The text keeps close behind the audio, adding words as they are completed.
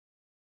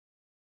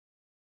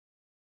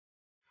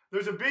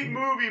There's a big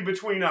movie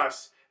between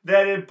us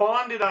that had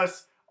bonded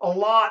us a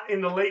lot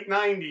in the late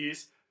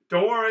 90s.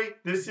 Don't worry,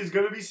 this is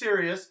going to be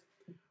serious.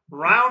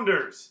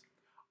 Rounders.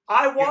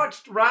 I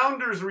watched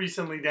Rounders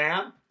recently,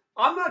 Dan.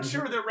 I'm not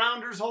sure that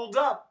Rounders holds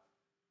up.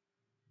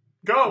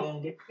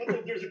 Go. Well,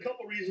 there's a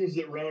couple reasons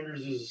that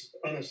Rounders is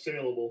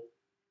unassailable.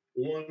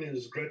 One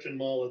is Gretchen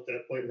Mol at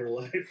that point in her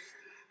life.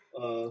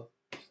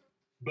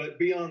 But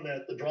beyond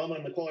that, the drama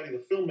and the quality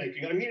of the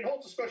filmmaking, I mean, it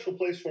holds a special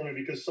place for me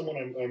because someone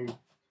I'm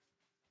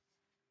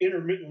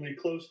intermittently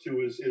close to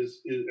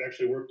is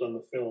actually worked on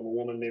the film, a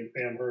woman named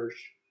Pam Hirsch,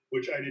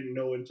 which I didn't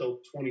know until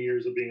 20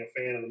 years of being a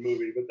fan of the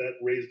movie, but that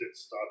raised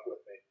its stock with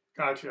me.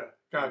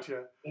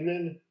 Gotcha. And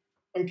then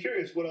I'm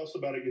curious what else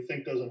about it you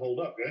think doesn't hold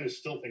up. I just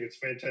still think it's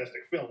a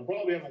fantastic film.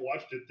 Probably haven't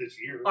watched it this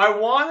year. I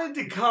wanted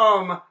to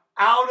come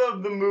out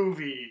of the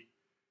movie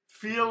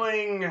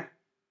feeling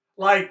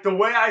like the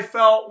way I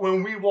felt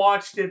when we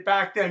watched it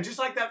back then, just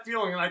like that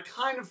feeling. And I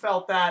kind of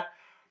felt that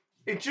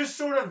it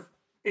just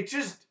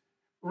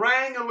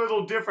rang a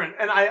little different.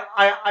 And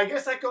I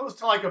guess that goes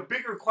to like a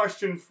bigger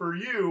question for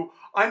you.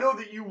 I know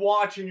that you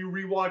watch and you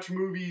rewatch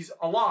movies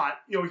a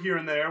lot, here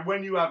and there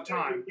when you have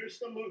time. There's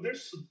some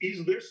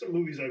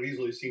movies I've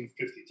easily seen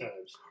 50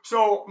 times.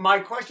 So my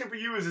question for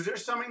you is there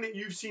something that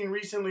you've seen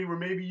recently where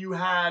maybe you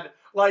had,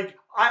 like,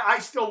 I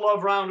still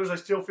love Rounders. I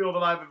still feel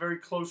that I have a very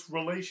close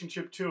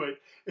relationship to it.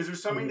 Is there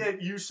something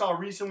that you saw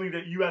recently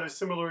that you had a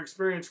similar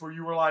experience where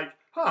you were like,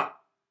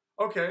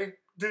 okay,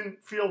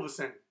 didn't feel the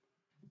same?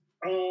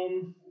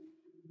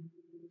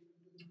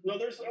 No,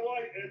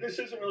 this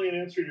isn't really an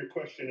answer to your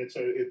question.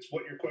 It's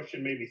what your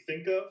question made me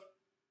think of.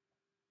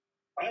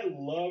 I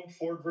loved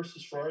Ford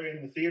versus Ferrari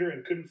in the theater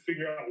and couldn't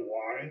figure out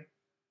why.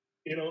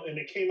 And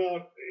it came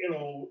out,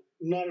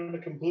 not in a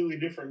completely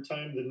different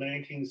time than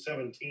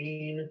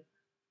 1917.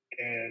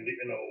 And,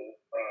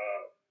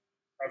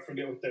 I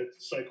forget what that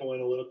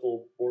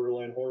psychoanalytical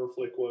borderline horror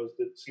flick was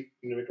that seemed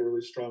to make a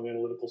really strong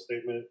analytical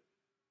statement.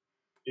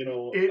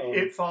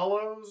 It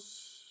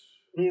Follows?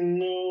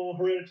 No,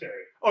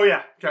 Hereditary. Oh,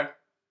 yeah. Okay.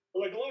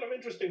 Like, a lot of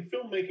interesting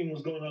filmmaking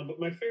was going on, but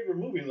my favorite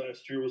movie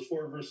last year was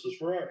Ford versus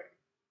Ferrari.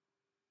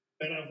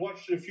 And I've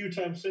watched it a few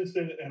times since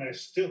then, and I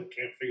still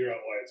can't figure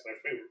out why it's my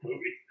favorite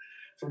movie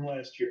from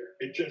last year.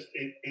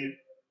 It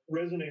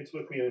resonates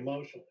with me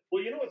emotionally.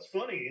 Well, what's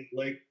funny?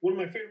 Like, one of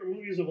my favorite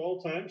movies of all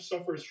time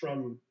suffers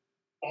from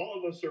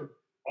all of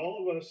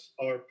us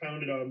are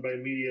pounded on by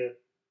media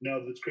now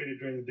that's created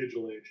during the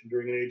digital age and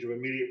during an age of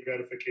immediate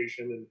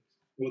gratification and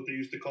what they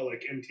used to call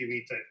like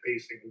MTV type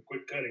pacing and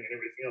quick cutting and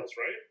everything else,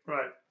 right?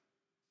 Right.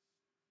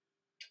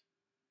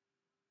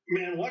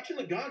 Man, watching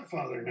The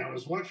Godfather now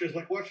is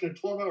like watching a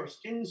 12-hour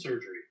skin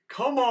surgery.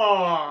 Come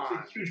on!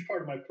 It's a huge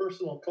part of my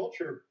personal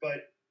culture,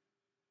 but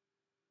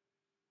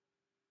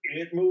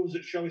it moves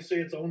at, shall we say,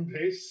 its own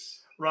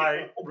pace.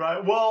 Right.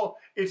 Well,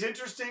 it's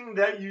interesting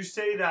that you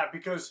say that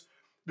because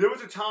there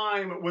was a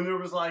time when there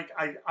was like,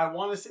 I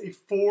want to say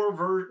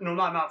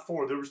not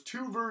four. There was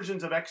two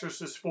versions of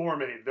Exorcist 4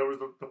 made. There was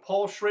the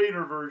Paul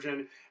Schrader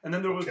version, and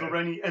then there was the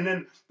Rennie, and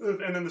then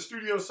the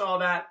studio saw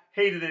that,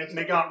 hated it, and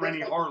they got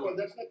Rennie Harlan.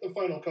 That's not the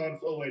final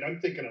conflict. Oh wait, I'm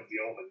thinking of The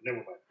Omen. Never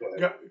mind. Go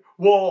ahead. Yeah.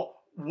 Well,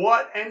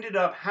 what ended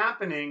up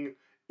happening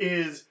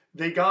is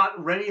they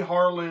got Rennie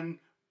Harlan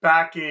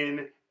back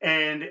in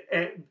and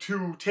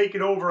to take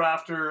it over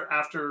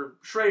after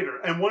Schrader.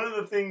 And one of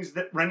the things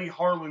that Rennie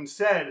Harlan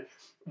said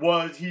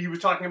was he was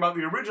talking about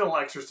the original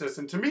Exorcist,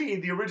 and to me,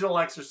 the original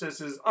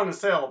Exorcist is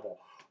unassailable.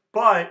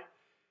 But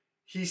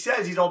he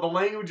says the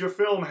language of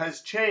film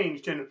has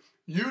changed, and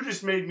you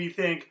just made me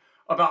think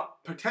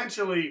about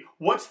potentially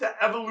what's the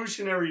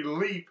evolutionary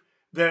leap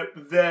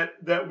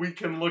that we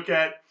can look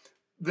at,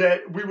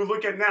 that we would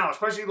look at now,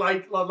 especially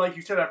like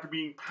you said, after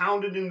being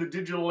pounded in the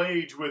digital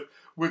age with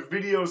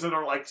videos that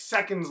are like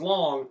seconds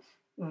long.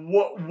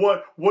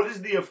 What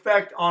is the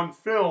effect on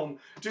film?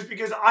 Just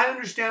because I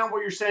understand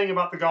what you're saying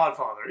about The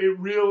Godfather.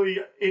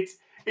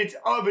 It's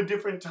of a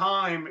different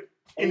time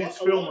in its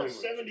film language.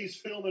 A lot of 70s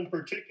film in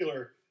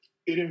particular,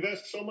 it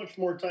invests so much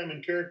more time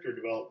in character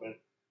development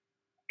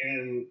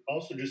and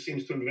also just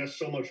seems to invest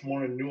so much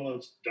more in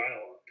nuanced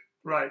dialogue.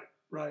 Right.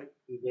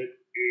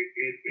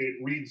 It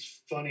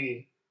reads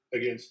funny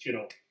against,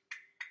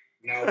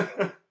 now.